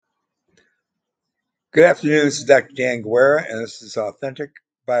Good afternoon. This is Dr. Dan Guerra, and this is Authentic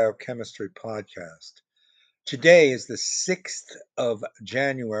Biochemistry Podcast. Today is the 6th of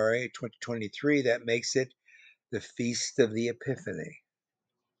January, 2023. That makes it the Feast of the Epiphany.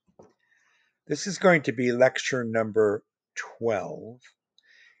 This is going to be lecture number 12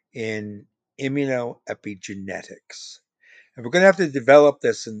 in immunoepigenetics. And we're going to have to develop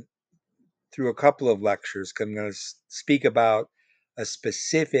this through a couple of lectures because I'm going to speak about a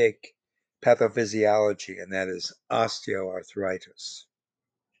specific pathophysiology, and that is osteoarthritis.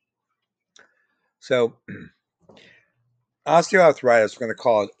 So, osteoarthritis, we're going to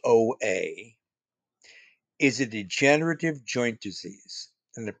call it OA, is a degenerative joint disease,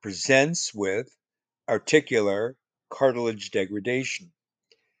 and it presents with articular cartilage degradation,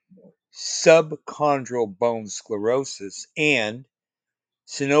 subchondral bone sclerosis, and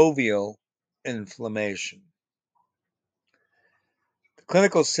synovial inflammation. The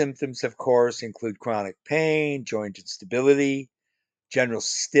clinical symptoms, of course, include chronic pain, joint instability, general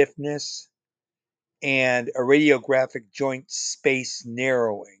stiffness, and a radiographic joint space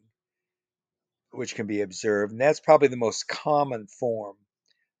narrowing, which can be observed. And that's probably the most common form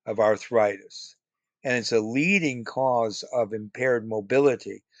of arthritis. And it's a leading cause of impaired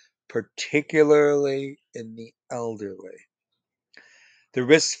mobility, particularly in the elderly. The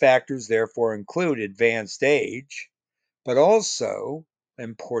risk factors, therefore, include advanced age, but also,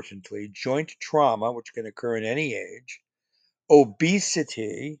 importantly, joint trauma, which can occur in any age,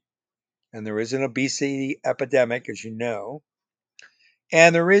 obesity, and there is an obesity epidemic, as you know,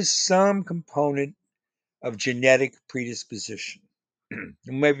 and there is some component of genetic predisposition.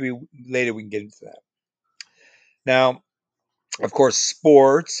 Maybe later we can get into that. Now, of course,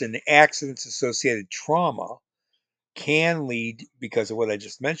 sports and accidents associated trauma can lead, because of what I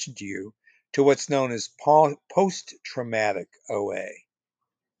just mentioned to you, to what's known as post-traumatic OA.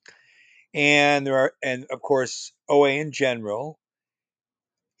 And of course, OA in general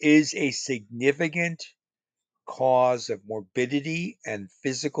is a significant cause of morbidity and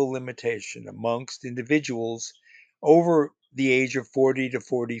physical limitation amongst individuals over the age of 40 to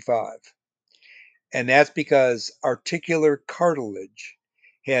 45. And that's because articular cartilage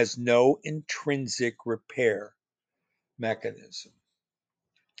has no intrinsic repair mechanism.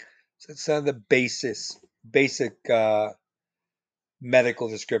 So it's the basic medical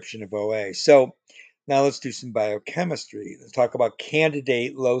description of OA. So now let's do some biochemistry. Let's talk about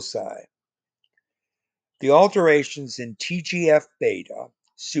candidate loci. The alterations in TGF-beta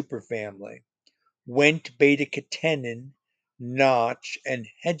superfamily, Wnt beta-catenin, Notch, and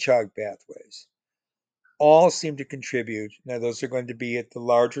Hedgehog pathways all seem to contribute. Now, those are going to be at the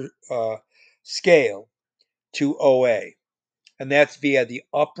larger scale to OA, and that's via the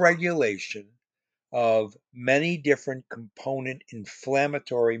upregulation of many different component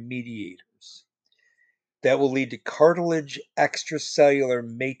inflammatory mediators that will lead to cartilage extracellular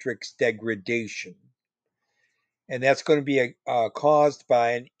matrix degradation. And that's going to be caused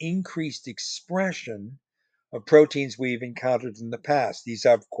by an increased expression of proteins we've encountered in the past. These,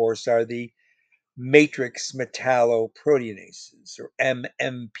 of course, are the matrix metalloproteinases, or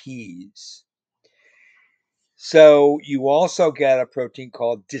MMPs. So you also get a protein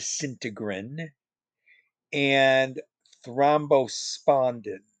called disintegrin and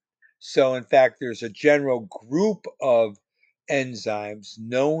thrombospondin. So in fact, there's a general group of enzymes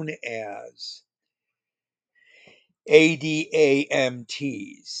known as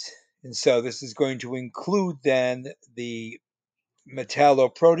ADAMTs. And so this is going to include then the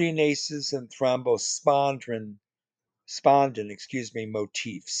metalloproteinases and thrombospondin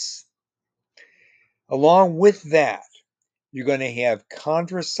motifs. Along with that, you're going to have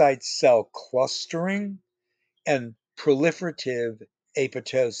chondrocyte cell clustering and proliferative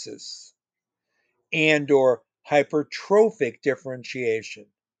apoptosis and or hypertrophic differentiation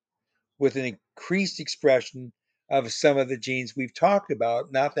with an increased expression of some of the genes we've talked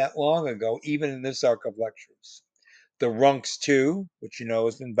about not that long ago, even in this arc of lectures. The RUNX2, which you know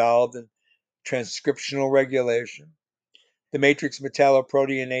is involved in transcriptional regulation. The matrix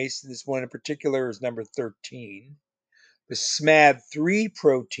metalloproteinase, this one in particular is number 13. The SMAD3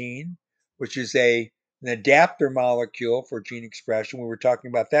 protein, which is an adapter molecule for gene expression. We were talking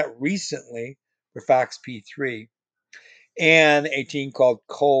about that recently for FOXP3. And a gene called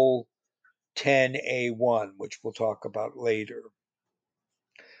COL10A1, which we'll talk about later.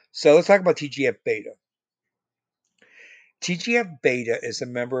 So let's talk about TGF-beta. TGF-beta is a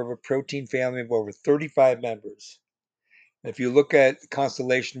member of a protein family of over 35 members. If you look at the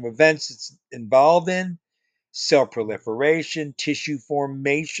constellation of events it's involved in, cell proliferation, tissue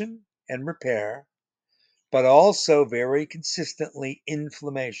formation and repair, but also very consistently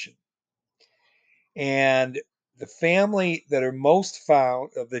inflammation. And the family that are most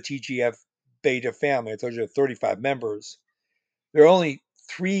found of the TGF beta family, I told you there are 35 members, there are only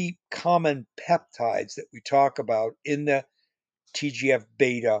three common peptides that we talk about in the TGF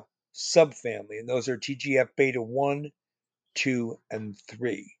beta subfamily, and those are TGF beta 1, 2, and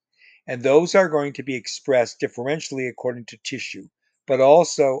 3. And those are going to be expressed differentially according to tissue, but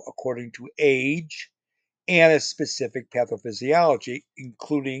also according to age and a specific pathophysiology,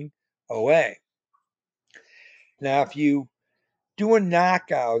 including OA. Now, if you do a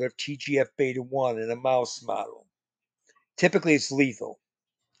knockout of TGF beta 1 in a mouse model, typically it's lethal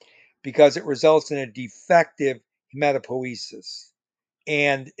because it results in a defective hematopoiesis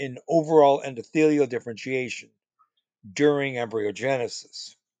and an overall endothelial differentiation during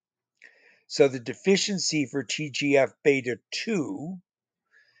embryogenesis. So the deficiency for TGF beta 2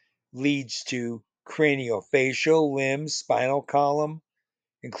 leads to craniofacial, limb, spinal column,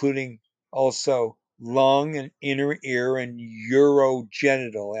 including also lung and inner ear and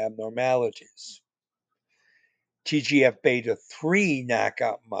urogenital abnormalities. TGF beta 3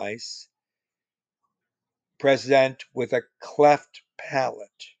 knockout mice present with a cleft palate.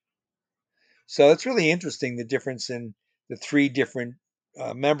 So it's really interesting the difference in the three different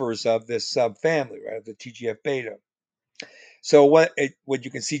members of this subfamily, right, of the TGF beta. So what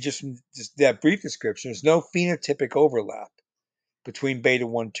you can see just from just that brief description, there's no phenotypic overlap between beta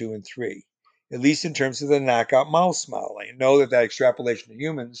 1, 2, and 3, at least in terms of the knockout mouse modeling. And know that that extrapolation to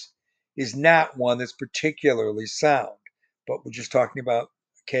humans is not one that's particularly sound, but we're just talking about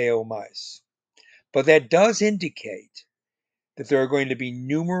KO mice. But that does indicate that there are going to be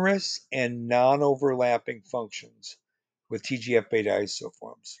numerous and non-overlapping functions with TGF beta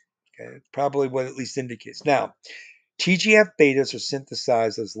isoforms. Okay, it's probably what it at least indicates. Now, TGF betas are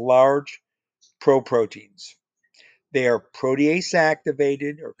synthesized as large proproteins. They are protease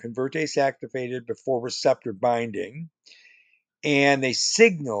activated or convertase activated before receptor binding, and they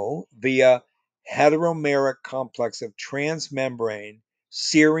signal via heteromeric complex of transmembrane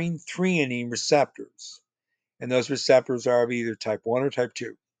serine threonine receptors. And those receptors are of either type 1 or type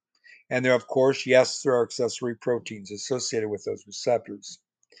 2. And there, of course, yes, there are accessory proteins associated with those receptors.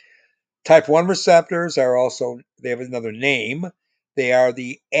 Type 1 receptors are also, they have another name. They are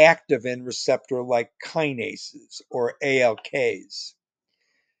the activin receptor-like kinases, or ALKs.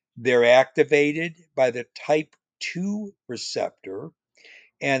 They're activated by the type 2 receptor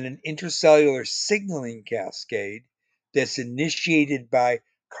and an intracellular signaling cascade that's initiated by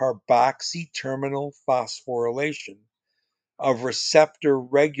carboxy terminal phosphorylation of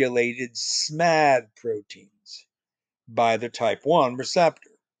receptor-regulated SMAD proteins by the type 1 receptor.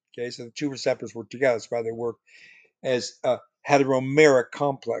 Okay, so the two receptors work together. That's why they work as heteromeric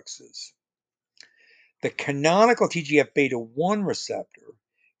complexes. The canonical TGF beta 1 receptor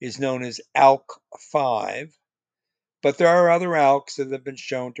is known as ALK5, but there are other ALKs that have been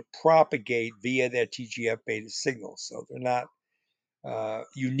shown to propagate via that TGF beta signal, so they're not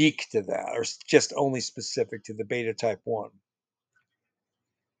unique to that or just only specific to the beta type 1.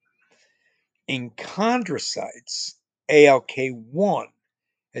 In chondrocytes, ALK1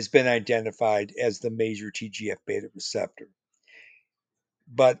 has been identified as the major TGF beta receptor.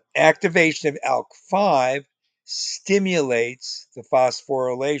 But activation of ALK5 stimulates the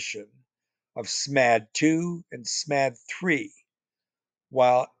phosphorylation of SMAD2 and SMAD3,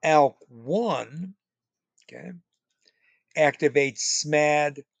 while ALK1, okay, activates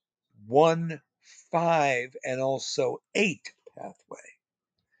SMAD1, 5, and also 8 pathway.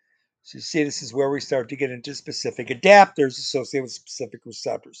 So you see, this is where we start to get into specific adapters associated with specific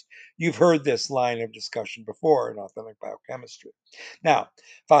receptors. You've heard this line of discussion before in authentic biochemistry. Now,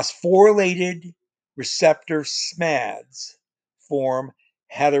 phosphorylated receptor SMADs form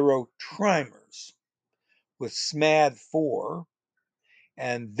heterotrimers with SMAD4,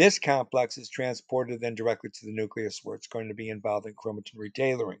 and this complex is transported then directly to the nucleus where it's going to be involved in chromatin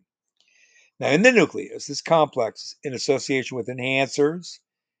retailoring. Now, in the nucleus, this complex, in association with enhancers,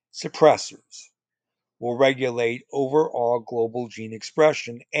 suppressors, will regulate overall global gene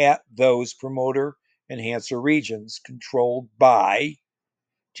expression at those promoter enhancer regions controlled by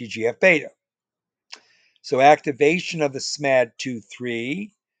TGF beta. So activation of the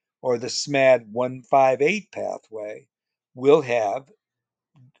SMAD2/3 or the SMAD158 pathway will have,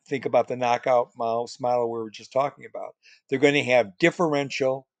 think about the knockout mouse model we were just talking about, they're going to have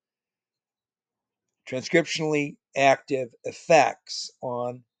differential transcriptionally active effects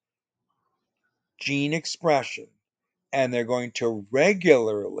on gene expression, and they're going to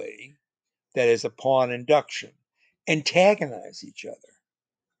regularly, that is upon induction, antagonize each other.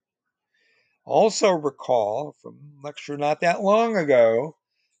 Also recall from lecture not that long ago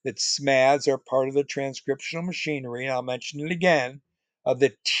that SMADs are part of the transcriptional machinery, and I'll mention it again, of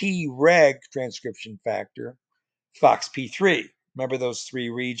the Treg transcription factor, FOXP3. Remember those three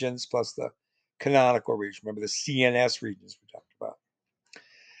regions plus the canonical region. Remember the CNS regions we talked about.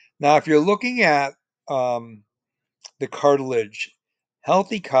 Now, if you're looking at the cartilage,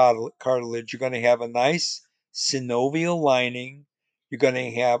 healthy cartilage, you're going to have a nice synovial lining. You're going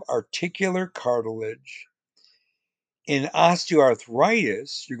to have articular cartilage. In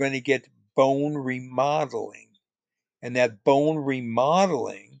osteoarthritis, you're going to get bone remodeling. And that bone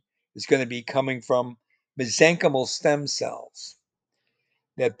remodeling is going to be coming from mesenchymal stem cells.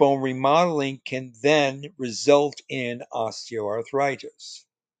 That bone remodeling can then result in osteoarthritis.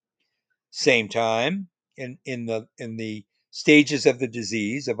 Same time, in the stages of the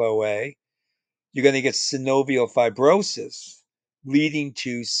disease of OA, you're going to get synovial fibrosis leading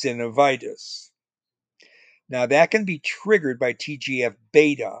to synovitis. Now that can be triggered by TGF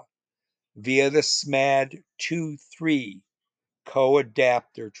beta via the SMAD2/3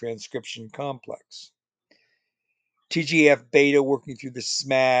 co-adapter transcription complex. TGF beta working through the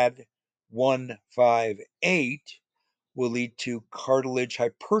SMAD158 will lead to cartilage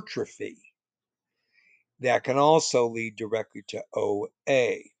hypertrophy. That can also lead directly to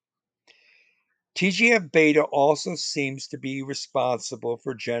OA. TGF beta also seems to be responsible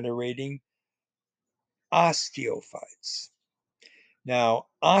for generating osteophytes. Now,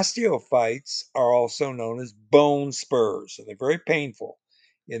 osteophytes are also known as bone spurs, and they're very painful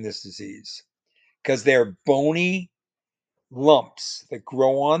in this disease because they're bony lumps that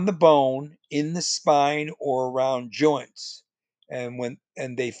grow on the bone in the spine or around joints. And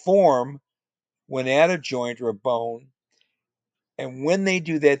they form when at a joint or a bone. And when they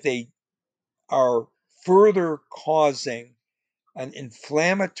do that, they are further causing an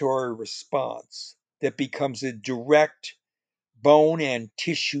inflammatory response that becomes a direct bone and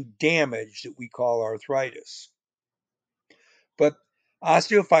tissue damage that we call arthritis. But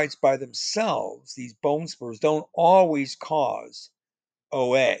osteophytes by themselves, these bone spurs, don't always cause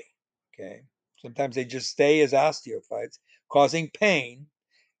OA. Okay. Sometimes they just stay as osteophytes, causing pain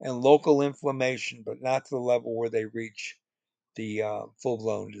and local inflammation, but not to the level where they reach the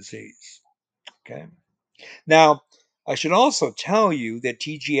full-blown disease. Okay. Now, I should also tell you that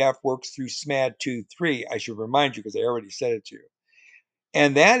TGF works through SMAD2/3. I should remind you because I already said it to you.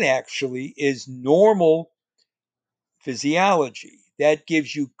 And that actually is normal physiology. That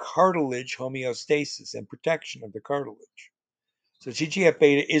gives you cartilage homeostasis and protection of the cartilage. So TGF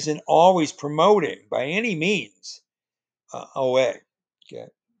beta isn't always promoting by any means OA. Okay,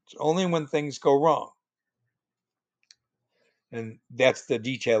 it's only when things go wrong, and that's the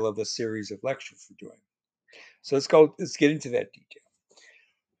detail of the series of lectures we're doing. So let's get into that detail.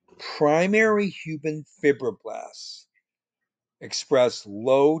 Primary human fibroblasts express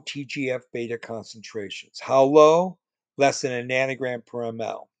low TGF beta concentrations. How low? Less than a nanogram per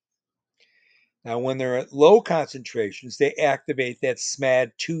ml. Now, when they're at low concentrations, they activate that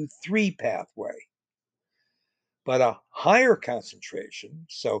SMAD2/3 pathway. But a higher concentration,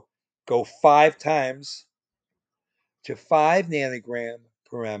 so go 5 times to 5 nanogram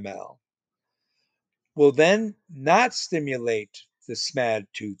per ml, will then not stimulate the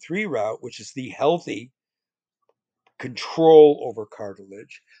SMAD2/3 route, which is the healthy control over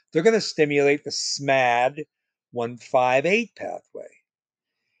cartilage. They're going to stimulate the SMAD158 pathway.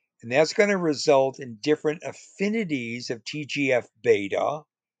 And that's going to result in different affinities of TGF beta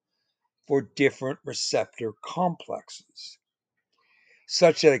for different receptor complexes,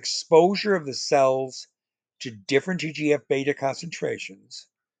 such that exposure of the cells to different TGF beta concentrations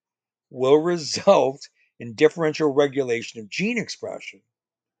will result in differential regulation of gene expression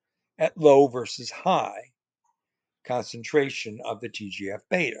at low versus high concentration of the TGF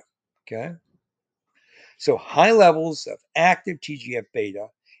beta. Okay? So high levels of active TGF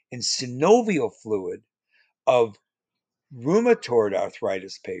beta in synovial fluid of rheumatoid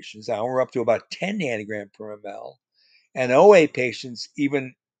arthritis patients, now we're up to about 10 nanogram per ml, and OA patients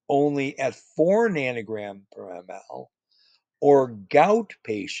even only at 4 nanogram per ml, or gout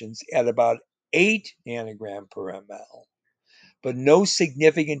patients at about 8 nanogram per ml, but no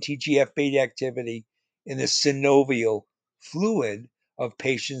significant TGF beta activity in the synovial fluid of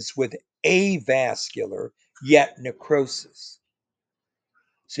patients with avascular yet necrosis.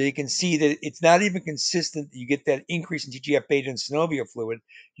 So you can see that it's not even consistent that you get that increase in TGF beta in synovial fluid.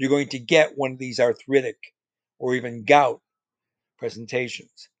 You're going to get one of these arthritic or even gout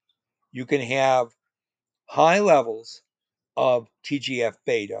presentations. You can have high levels of TGF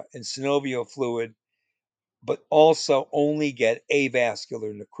beta in synovial fluid, but also only get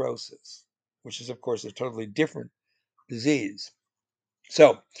avascular necrosis, which is, of course, a totally different disease.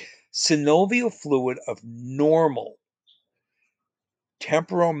 So, synovial fluid of normal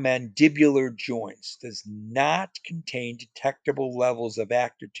temporomandibular joints does not contain detectable levels of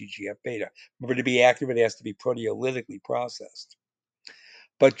active TGF beta. Remember, to be active, it has to be proteolytically processed.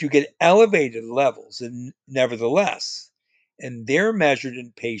 But you get elevated levels, and nevertheless, and they're measured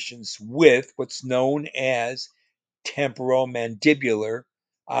in patients with what's known as temporomandibular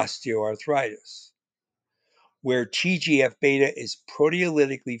osteoarthritis, where TGF beta is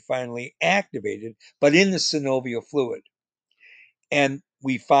proteolytically finally activated, but in the synovial fluid. And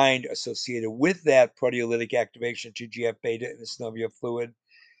we find associated with that proteolytic activation, TGF beta in the synovial fluid,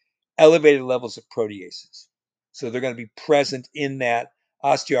 elevated levels of proteases. So they're going to be present in that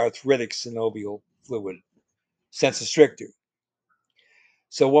osteoarthritic synovial fluid, sensu stricto.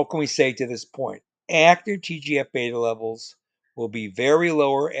 So what can we say to this point? Active TGF beta levels will be very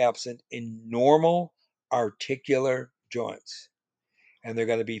low or absent in normal articular joints, and they're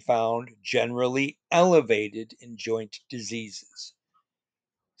going to be found generally elevated in joint diseases,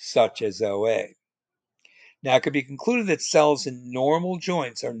 such as OA. Now, it could be concluded that cells in normal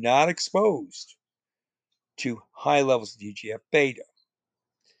joints are not exposed to high levels of TGF beta,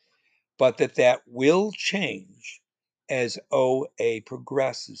 but that will change as OA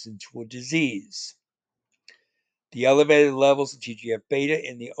progresses into a disease. The elevated levels of TGF beta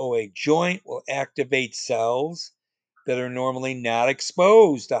in the OA joint will activate cells that are normally not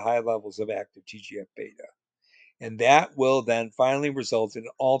exposed to high levels of active TGF beta. And that will then finally result in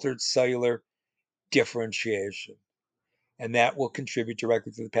altered cellular differentiation. And that will contribute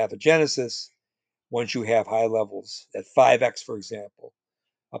directly to the pathogenesis once you have high levels at 5x, for example,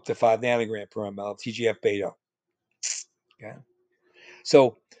 up to 5 nanogram per ml of TGF beta. Okay.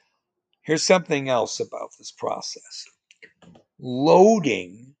 So here's something else about this process.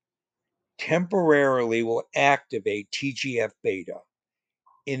 Loading temporarily will activate TGF beta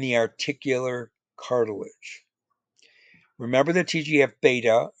in the articular cartilage. Remember that TGF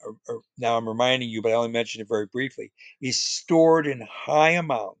beta, or now I'm reminding you, but I only mentioned it very briefly, is stored in high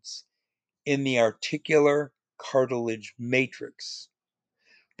amounts in the articular cartilage matrix,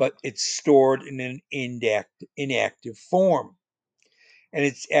 but it's stored in an inactive form. And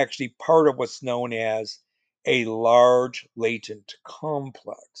it's actually part of what's known as a large latent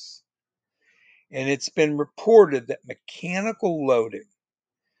complex. And it's been reported that mechanical loading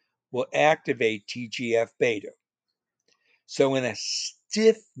will activate TGF beta. So in a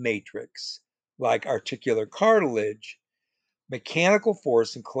stiff matrix like articular cartilage, mechanical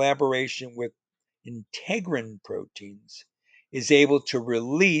force in collaboration with integrin proteins is able to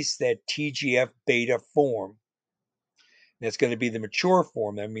release that TGF beta form. That's going to be the mature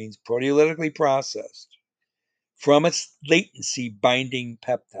form. That means proteolytically processed from its latency binding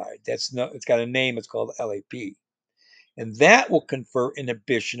peptide. It's got a name. It's called LAP. And that will confer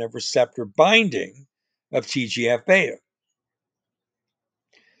inhibition of receptor binding of TGF beta.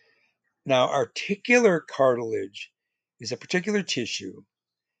 Now, articular cartilage is a particular tissue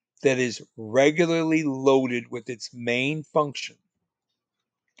that is regularly loaded with its main function.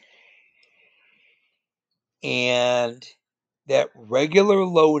 And that regular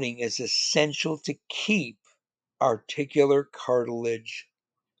loading is essential to keep articular cartilage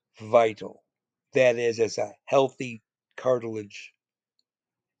vital. That is, as a healthy cartilage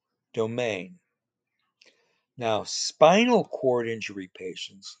domain. Now, spinal cord injury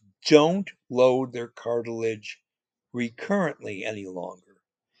patients don't load their cartilage recurrently any longer.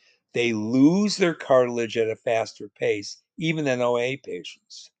 They lose their cartilage at a faster pace, even than OA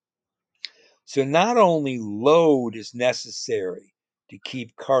patients. So not only load is necessary to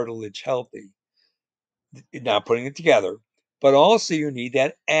keep cartilage healthy, not putting it together, but also you need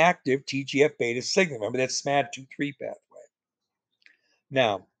that active TGF beta signal. Remember that SMAD2/3 pathway.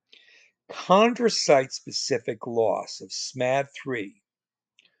 Now, chondrocyte-specific loss of SMAD3,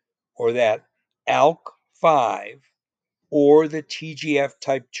 or that ALK5, or the TGF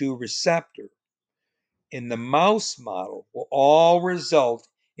type 2 receptor in the mouse model will all result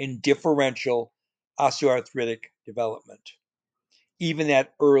in differential osteoarthritic development, even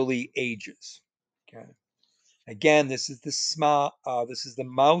at early ages. Okay. Again, this is the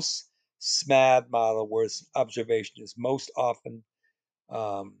mouse SMAD model where observation is most often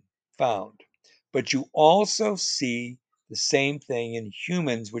found. But you also see the same thing in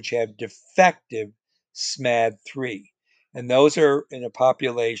humans which have defective SMAD3. And those are in a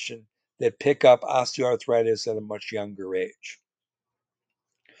population that pick up osteoarthritis at a much younger age.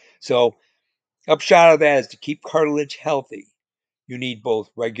 So, upshot of that is to keep cartilage healthy, you need both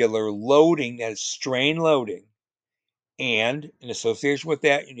regular loading, that is strain loading, and in association with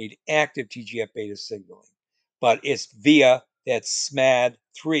that, you need active TGF beta signaling. But it's via That's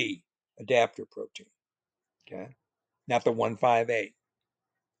SMAD3 adapter protein, okay? Not the 158.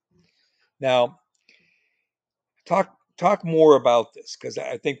 Now, talk more about this because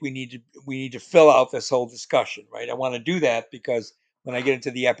I think we need to fill out this whole discussion, right? I want to do that because when I get into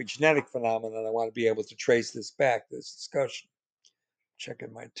the epigenetic phenomenon, I want to be able to trace this back, this discussion.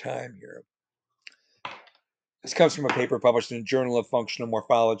 Checking my time here. This comes from a paper published in the Journal of Functional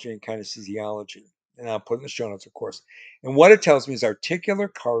Morphology and Kinesiology, and I'll put in the show notes, of course. And what it tells me is articular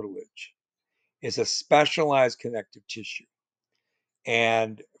cartilage is a specialized connective tissue.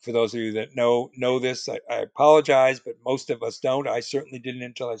 And for those of you that know this, I apologize, but most of us don't. I certainly didn't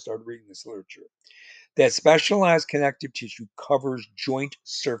until I started reading this literature. That specialized connective tissue covers joint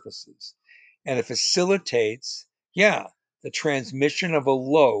surfaces, and it facilitates, the transmission of a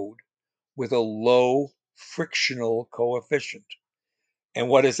load with a low frictional coefficient. And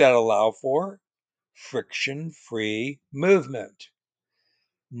what does that allow for? Friction-free movement.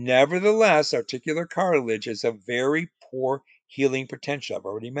 Nevertheless, articular cartilage has a very poor healing potential. I've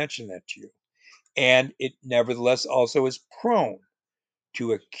already mentioned that to you. And it nevertheless also is prone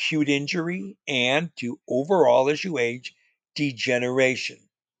to acute injury and to overall, as you age, degeneration.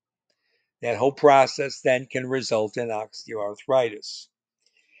 That whole process then can result in osteoarthritis.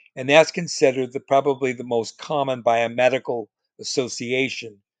 And that's considered probably the most common biomedical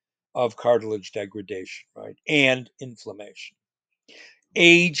association of cartilage degradation, right? And inflammation.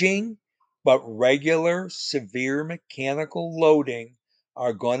 Aging, but regular severe mechanical loading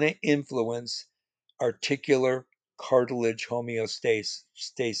are going to influence articular cartilage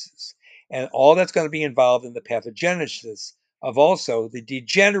homeostasis. And all that's going to be involved in the pathogenesis of also the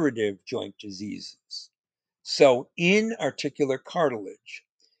degenerative joint diseases. So in articular cartilage,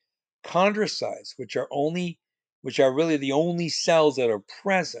 chondrocytes, which are really the only cells that are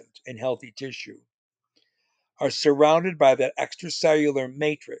present in healthy tissue, are surrounded by that extracellular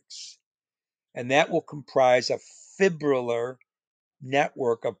matrix, and that will comprise a fibrillar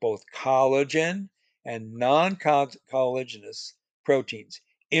network of both collagen and non-collagenous proteins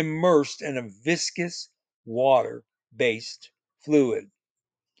immersed in a viscous water-based fluid.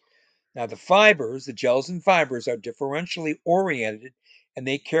 Now, the gels and fibers are differentially oriented, and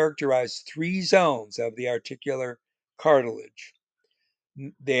they characterize three zones of the articular cartilage.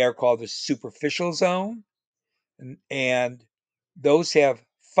 They are called the superficial zone, and those have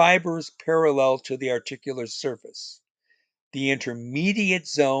fibers parallel to the articular surface. The intermediate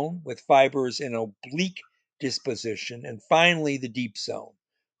zone with fibers in oblique disposition, and finally the deep zone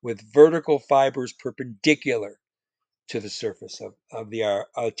with vertical fibers perpendicular to the surface of the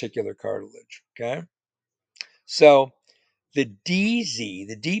articular cartilage. Okay, so the DZ,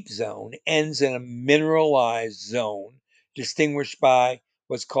 the deep zone, ends in a mineralized zone distinguished by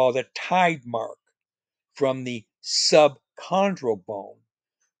what's called a tide mark from the subchondral bone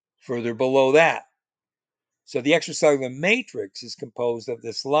further below that. So the extracellular matrix is composed of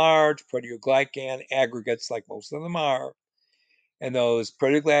this large proteoglycan aggregates, like most of them are, and those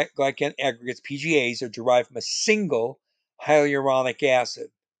proteoglycan aggregates, PGAs, are derived from a single hyaluronic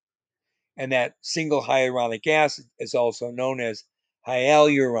acid. And that single hyaluronic acid is also known as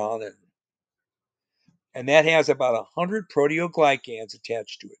hyaluronin. And that has about 100 proteoglycans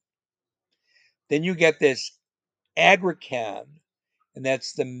attached to it. Then you get this aggrecan, and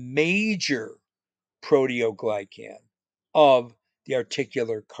that's the major proteoglycan of the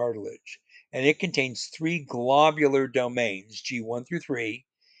articular cartilage. And it contains three globular domains, G1 through 3,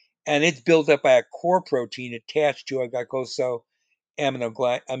 and it's built up by a core protein attached to a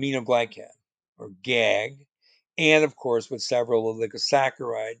glycosaminoglycan, or GAG, and of course with several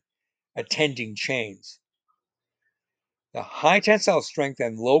oligosaccharide attending chains. The high tensile strength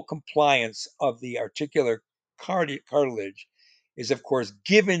and low compliance of the articular cartilage is, of course,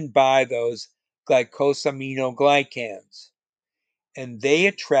 given by those glycosaminoglycans, and they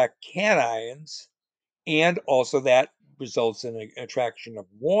attract cations, and also that results in an attraction of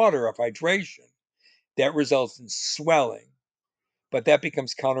water, of hydration, that results in swelling, but that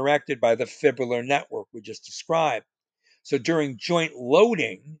becomes counteracted by the fibrillar network we just described. So during joint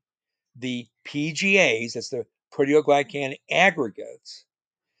loading, the PGAs, that's the proteoglycan aggregates,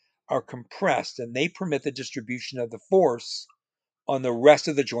 are compressed, and they permit the distribution of the force on the rest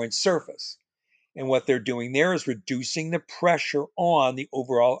of the joint surface. And what they're doing there is reducing the pressure on the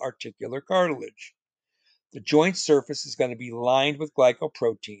overall articular cartilage. The joint surface is going to be lined with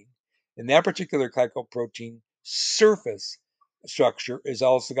glycoprotein, and that particular glycoprotein surface structure is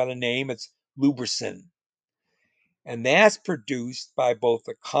also got a name. It's lubricin. And that's produced by both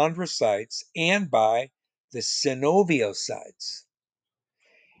the chondrocytes and by the synoviocytes.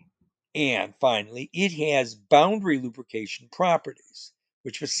 And finally, it has boundary lubrication properties,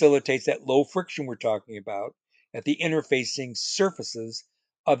 which facilitates that low friction we're talking about at the interfacing surfaces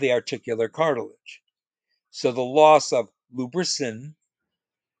of the articular cartilage. So the loss of lubricin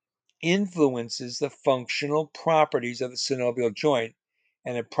influences the functional properties of the synovial joint,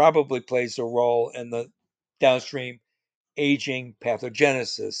 and it probably plays a role in the downstream aging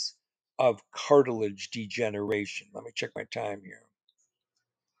pathogenesis of cartilage degeneration. Let me check my time here.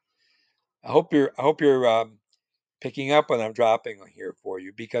 I hope you're picking up what I'm dropping here for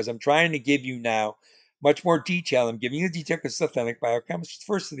you, because I'm trying to give you now much more detail. I'm giving you the detail because it's authentic biochemistry. It's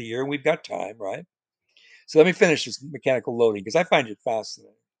the first of the year and we've got time, right? So let me finish this mechanical loading because I find it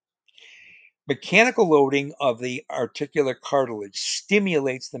fascinating. Mechanical loading of the articular cartilage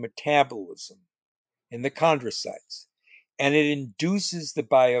stimulates the metabolism in the chondrocytes, and it induces the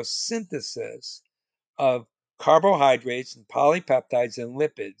biosynthesis of carbohydrates and polypeptides and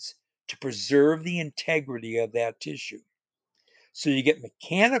lipids to preserve the integrity of that tissue. So you get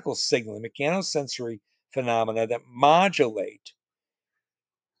mechanical signaling, mechanosensory phenomena that modulate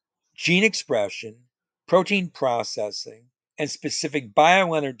gene expression, protein processing, and specific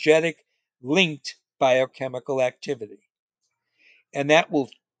bioenergetic linked biochemical activity. And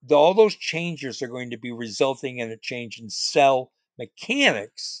all those changes are going to be resulting in a change in cell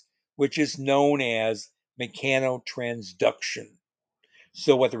mechanics, which is known as mechanotransduction.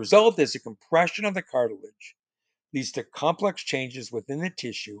 So what the result is, a compression of the cartilage leads to complex changes within the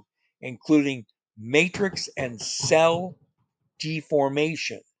tissue, including matrix and cell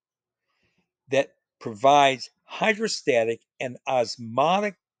deformation that provides hydrostatic and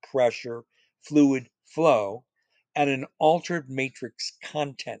osmotic pressure fluid flow and an altered matrix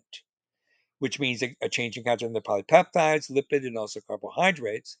content, which means a change in content of the polypeptides, lipid, and also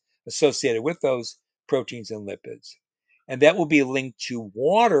carbohydrates associated with those proteins and lipids. And that will be linked to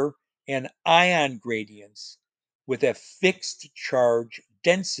water and ion gradients with a fixed charge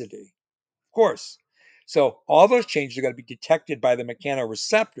density. Of course. So all those changes are going to be detected by the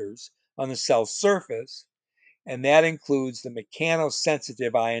mechanoreceptors on the cell surface, and that includes the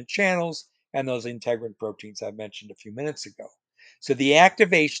mechanosensitive ion channels and those integrin proteins I mentioned a few minutes ago. So the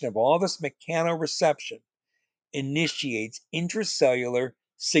activation of all this mechanoreception initiates intracellular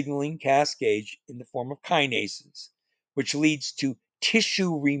signaling cascades in the form of kinases, which leads to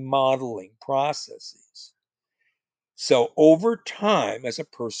tissue remodeling processes. So over time, as a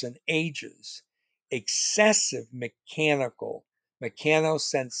person ages, excessive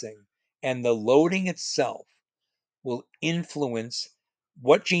mechanosensing, and the loading itself will influence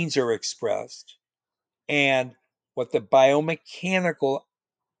what genes are expressed and what the biomechanical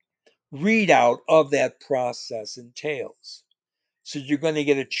readout of that process entails. So you're going to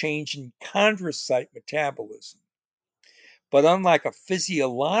get a change in chondrocyte metabolism. But unlike a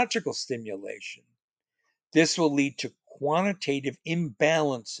physiological stimulation, this will lead to quantitative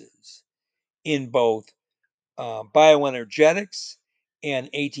imbalances in both bioenergetics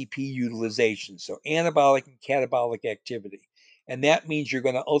and ATP utilization, so anabolic and catabolic activity. And that means you're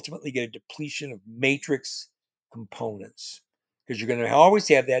going to ultimately get a depletion of matrix components because you're going to always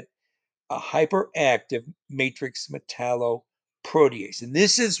have that hyperactive matrix metalloprotease. And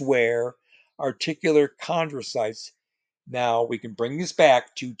this is where articular chondrocytes, now we can bring this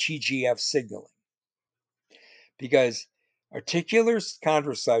back to TGF signaling, because articular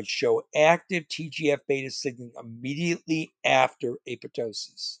chondrocytes show active TGF-beta signaling immediately after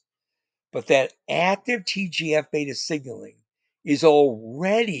apoptosis. But that active TGF-beta signaling is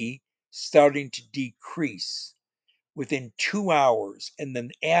already starting to decrease within 2 hours in the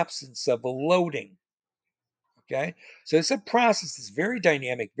absence of a loading. Okay, so it's a process that's very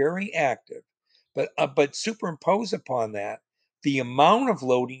dynamic, very active, but superimpose upon that the amount of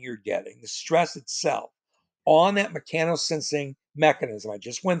loading you're getting, the stress itself on that mechanosensing mechanism I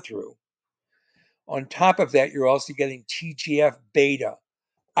just went through. On top of that, you're also getting TGF beta,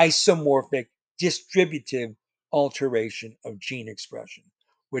 isomorphic distributive alteration of gene expression,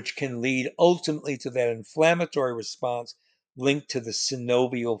 which can lead ultimately to that inflammatory response linked to the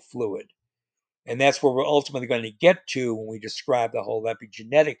synovial fluid. And that's where we're ultimately going to get to when we describe the whole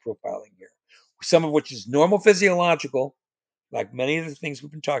epigenetic profiling here, some of which is normal physiological, like many of the things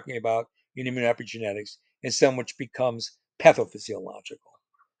we've been talking about in immunoepigenetics, and some which becomes pathophysiological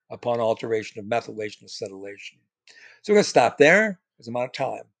upon alteration of methylation or acetylation. So we're going to stop there because I'm out of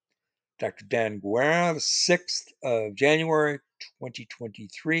time. Dr. Dan Guerra, the 6th of January,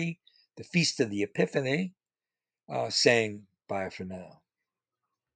 2023, the Feast of the Epiphany, saying bye for now.